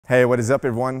Hey, what is up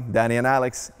everyone? Danny and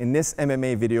Alex. In this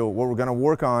MMA video, what we're gonna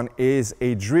work on is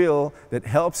a drill that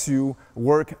helps you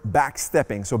work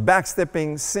backstepping. So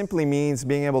backstepping simply means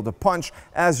being able to punch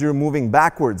as you're moving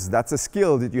backwards. That's a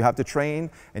skill that you have to train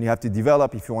and you have to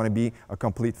develop if you want to be a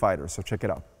complete fighter. So check it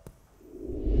out.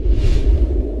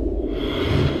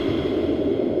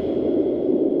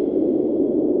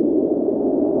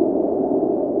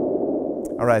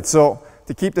 All right, so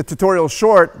to keep the tutorial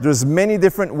short, there's many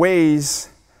different ways,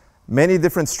 many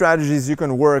different strategies you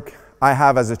can work. I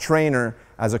have as a trainer,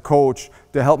 as a coach,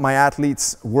 to help my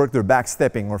athletes work their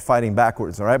backstepping or fighting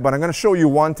backwards, all right? But I'm gonna show you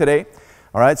one today,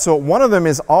 all right? So one of them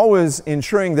is always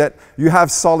ensuring that you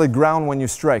have solid ground when you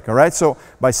strike, all right? So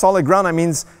by solid ground, that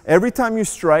means every time you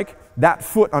strike, that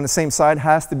foot on the same side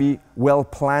has to be well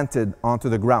planted onto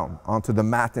the ground, onto the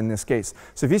mat in this case.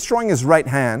 So if he's throwing his right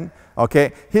hand,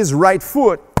 okay, his right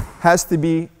foot has to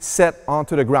be set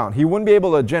onto the ground. He wouldn't be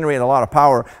able to generate a lot of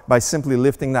power by simply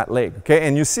lifting that leg, okay?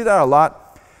 And you see that a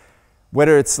lot,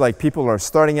 whether it's like people are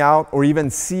starting out or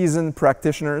even seasoned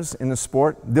practitioners in the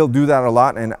sport, they'll do that a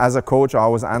lot. And as a coach, I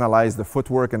always analyze the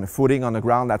footwork and the footing on the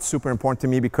ground. That's super important to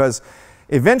me because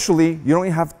eventually, you don't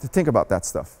even have to think about that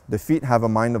stuff. The feet have a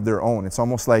mind of their own. It's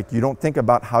almost like you don't think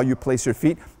about how you place your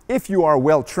feet if you are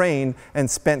well trained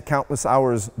and spent countless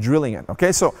hours drilling it,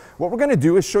 okay? So what we're gonna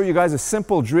do is show you guys a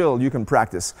simple drill you can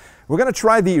practice. We're gonna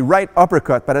try the right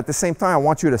uppercut, but at the same time, I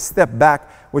want you to step back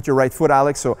with your right foot,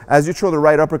 Alex. So as you throw the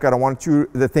right uppercut, I want you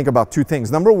to think about two things.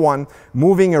 Number one,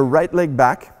 moving your right leg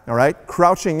back, all right?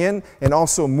 Crouching in and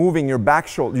also moving your back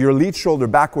shoulder, your lead shoulder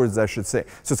backwards, I should say.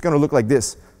 So it's gonna look like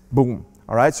this, boom.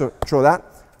 All right, so throw that,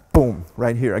 boom,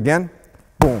 right here. Again,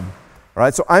 boom. All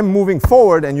right, so I'm moving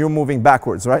forward and you're moving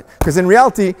backwards, right? Because in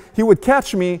reality, he would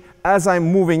catch me as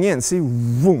I'm moving in. See,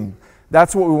 boom.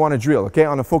 That's what we want to drill, okay?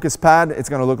 On a focus pad, it's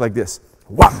going to look like this.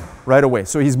 Whap, right away.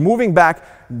 So he's moving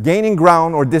back, gaining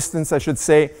ground or distance, I should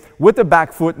say, with the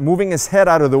back foot, moving his head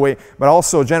out of the way, but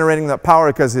also generating that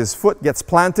power because his foot gets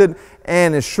planted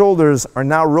and his shoulders are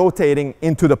now rotating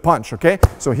into the punch, okay?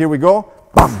 So here we go.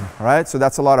 Bum, all right, so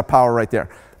that's a lot of power right there.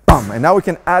 Bum, and now we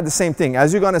can add the same thing.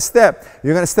 As you're gonna step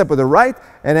with the right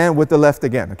and then with the left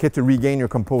again, okay, to regain your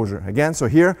composure. Again, so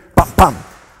here, bum, bum.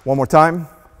 One more time,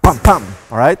 bum, bum,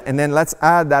 all right? And then let's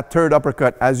add that third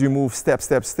uppercut as you move step,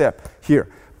 step, step. Here,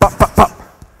 bum, bum, bum.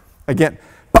 Again,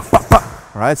 bum, bum, bum.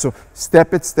 All right, so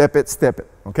step it, step it, step it,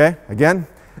 okay? Again,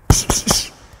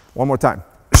 one more time.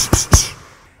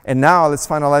 And now let's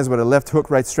finalize with a left hook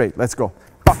right straight. Let's go.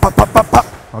 Bum, bum, bum, bum, bum.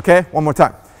 Okay, one more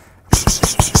time.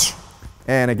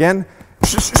 And again.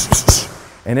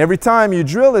 And every time you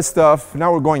drill this stuff,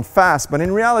 now we're going fast, but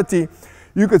in reality,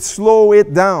 you could slow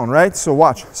it down, right? So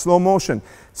watch, slow motion.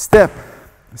 Step,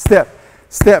 step,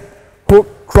 step,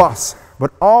 hook, cross.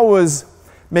 But always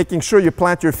making sure you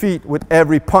plant your feet with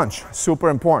every punch. Super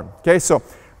important, okay? So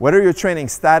whether you're training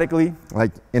statically,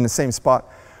 like in the same spot,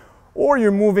 or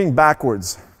you're moving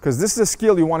backwards, because this is a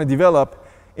skill you want to develop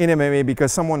in MMA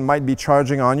because someone might be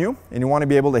charging on you and you want to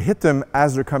be able to hit them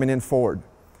as they're coming in forward.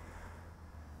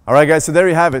 All right, guys, so there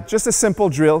you have it. Just a simple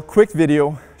drill, quick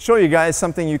video, show you guys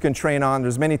something you can train on.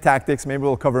 There's many tactics. Maybe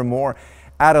we'll cover more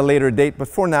at a later date. But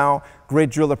for now, great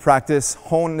drill to practice,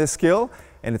 hone this skill,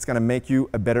 and it's going to make you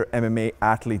a better MMA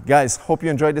athlete. Guys, hope you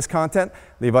enjoyed this content.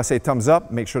 Leave us a thumbs up.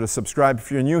 Make sure to subscribe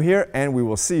if you're new here, and we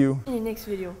will see you in the next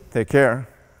video. Take care.